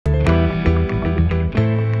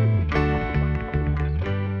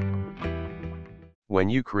When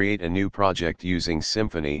you create a new project using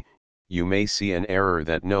Symfony, you may see an error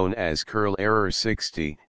that known as cURL error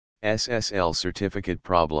 60, SSL certificate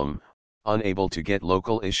problem, unable to get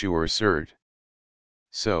local issuer cert.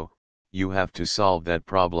 So, you have to solve that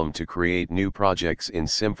problem to create new projects in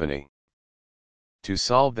Symfony. To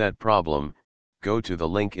solve that problem, go to the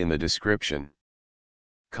link in the description.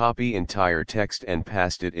 Copy entire text and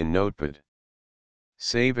paste it in Notepad.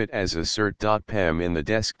 Save it as a cert.pem in the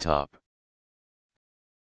desktop.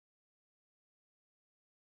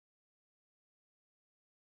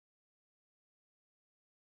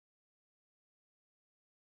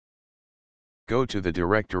 Go to the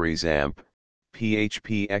directory XAMPP,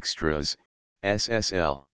 PHP extras,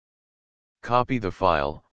 SSL. Copy the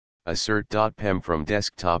file, assert.pem from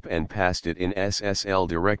desktop and paste it in SSL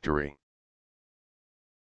directory.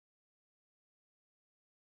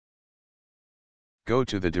 Go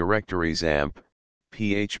to the directory XAMPP,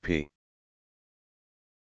 PHP.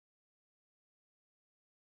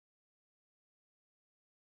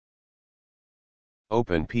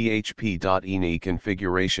 Open php.ini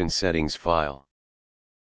configuration settings file.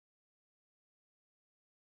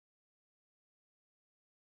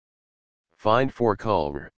 Find for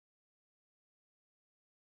cURL.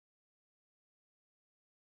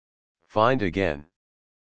 Find again.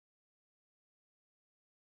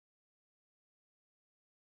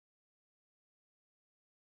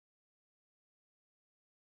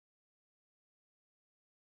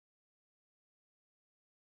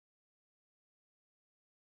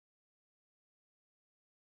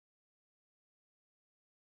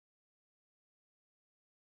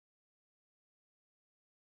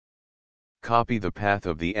 Copy the path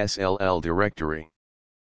of the SSL directory.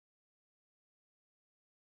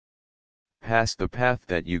 Paste the path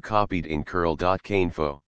that you copied in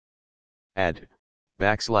cURL.canfo. Add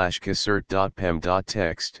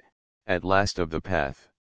 \casert.pem.text at last of the path.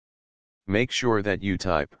 Make sure that you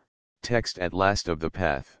type text at last of the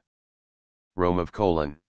path. ;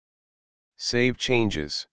 Save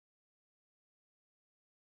changes.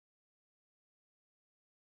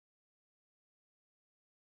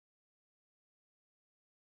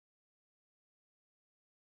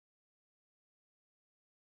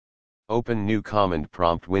 Open new command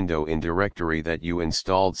prompt window in directory that you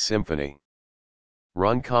installed Symfony.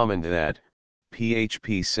 Run command that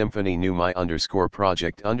php symfony new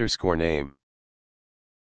my_project_name.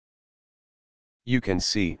 You can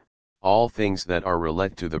see all things that are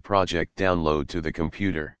related to the project download to the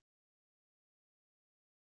computer.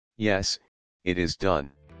 Yes, it is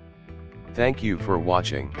done. Thank you for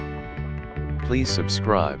watching. Please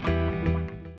subscribe.